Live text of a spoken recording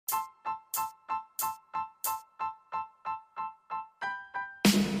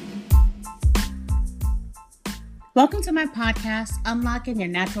Welcome to my podcast, Unlocking Your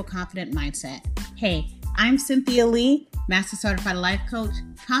Natural Confident Mindset. Hey, I'm Cynthia Lee, Master Certified Life Coach,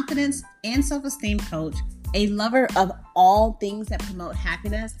 Confidence and Self-Esteem Coach, a lover of all things that promote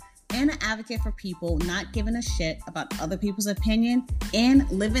happiness, and an advocate for people not giving a shit about other people's opinion and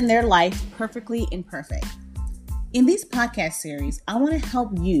living their life perfectly imperfect. In these podcast series, I want to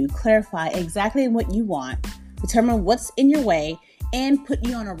help you clarify exactly what you want, determine what's in your way, and put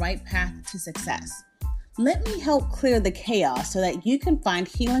you on a right path to success. Let me help clear the chaos so that you can find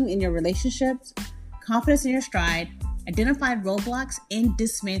healing in your relationships, confidence in your stride, identify roadblocks, and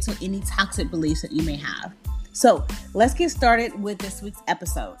dismantle any toxic beliefs that you may have. So let's get started with this week's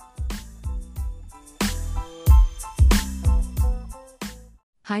episode.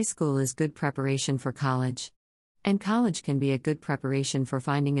 High school is good preparation for college, and college can be a good preparation for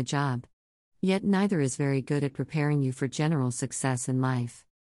finding a job. Yet neither is very good at preparing you for general success in life.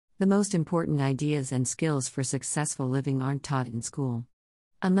 The most important ideas and skills for successful living aren't taught in school.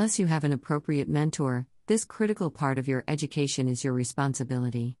 Unless you have an appropriate mentor, this critical part of your education is your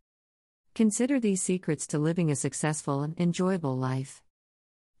responsibility. Consider these secrets to living a successful and enjoyable life.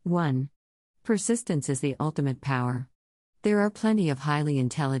 1. Persistence is the ultimate power. There are plenty of highly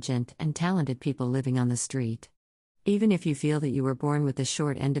intelligent and talented people living on the street. Even if you feel that you were born with the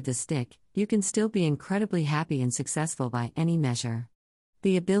short end of the stick, you can still be incredibly happy and successful by any measure.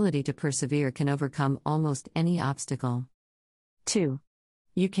 The ability to persevere can overcome almost any obstacle. 2.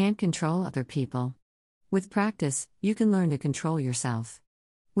 You can't control other people. With practice, you can learn to control yourself.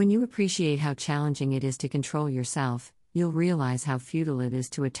 When you appreciate how challenging it is to control yourself, you'll realize how futile it is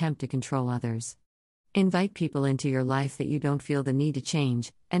to attempt to control others. Invite people into your life that you don't feel the need to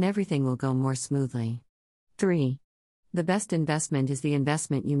change, and everything will go more smoothly. 3. The best investment is the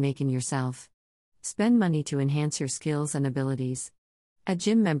investment you make in yourself. Spend money to enhance your skills and abilities. A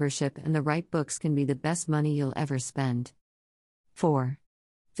gym membership and the right books can be the best money you'll ever spend. 4.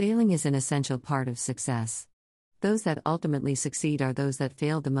 Failing is an essential part of success. Those that ultimately succeed are those that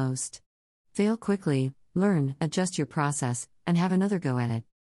fail the most. Fail quickly, learn, adjust your process, and have another go at it.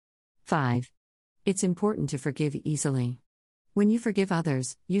 5. It's important to forgive easily. When you forgive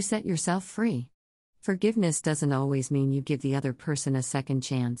others, you set yourself free. Forgiveness doesn't always mean you give the other person a second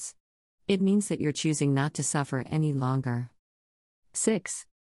chance. It means that you're choosing not to suffer any longer. 6.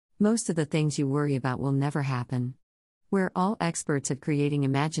 Most of the things you worry about will never happen. We're all experts at creating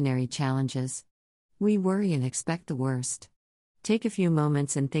imaginary challenges. We worry and expect the worst. Take a few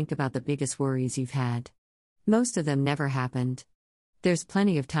moments and think about the biggest worries you've had. Most of them never happened. There's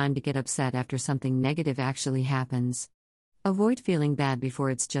plenty of time to get upset after something negative actually happens. Avoid feeling bad before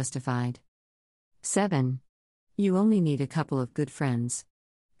it's justified. 7. You only need a couple of good friends.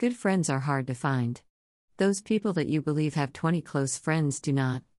 Good friends are hard to find. Those people that you believe have 20 close friends do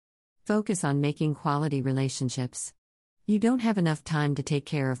not. Focus on making quality relationships. You don't have enough time to take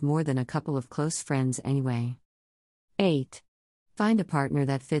care of more than a couple of close friends anyway. 8. Find a partner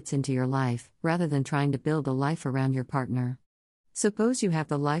that fits into your life, rather than trying to build a life around your partner. Suppose you have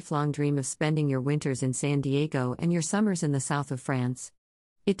the lifelong dream of spending your winters in San Diego and your summers in the south of France.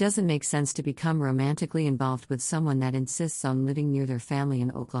 It doesn't make sense to become romantically involved with someone that insists on living near their family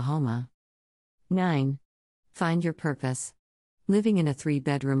in Oklahoma. 9. Find your purpose. Living in a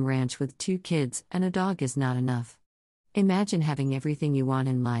 3-bedroom ranch with 2 kids and a dog is not enough. Imagine having everything you want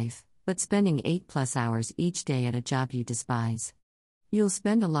in life, but spending 8+ hours each day at a job you despise. You'll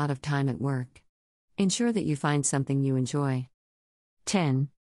spend a lot of time at work. Ensure that you find something you enjoy. 10.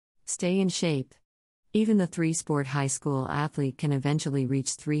 Stay in shape. Even the 3-sport high school athlete can eventually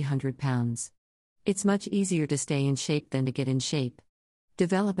reach 300 pounds. It's much easier to stay in shape than to get in shape.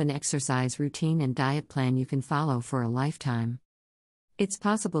 Develop an exercise routine and diet plan you can follow for a lifetime. It's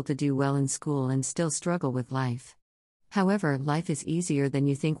possible to do well in school and still struggle with life. However, life is easier than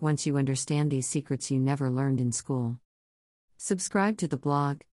you think once you understand these secrets you never learned in school. Subscribe to the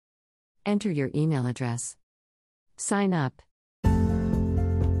blog. Enter your email address. Sign up.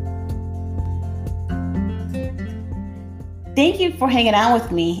 Thank you for hanging out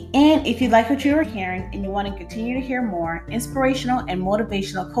with me, and if you like what you are hearing and you want to continue to hear more inspirational and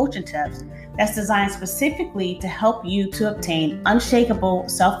motivational coaching tips that's designed specifically to help you to obtain unshakable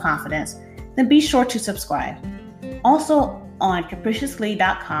self-confidence, then be sure to subscribe. Also on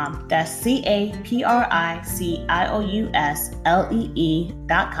capriciouslee.com, that's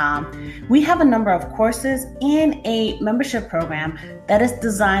capriciouslee.com, we have a number of courses and a membership program that is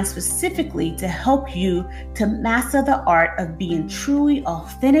designed specifically to help you to master the art of being truly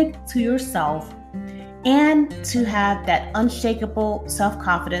authentic to yourself and to have that unshakable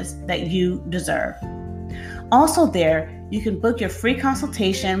self-confidence that you deserve. Also there, you can book your free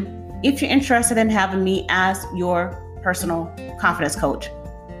consultation if you're interested in having me as your personal confidence coach.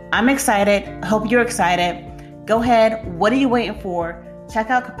 I'm excited. I hope you're excited. Go ahead. What are you waiting for? Check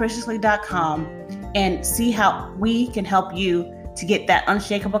out capriciously.com and see how we can help you to get that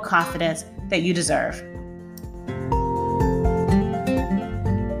unshakable confidence that you deserve.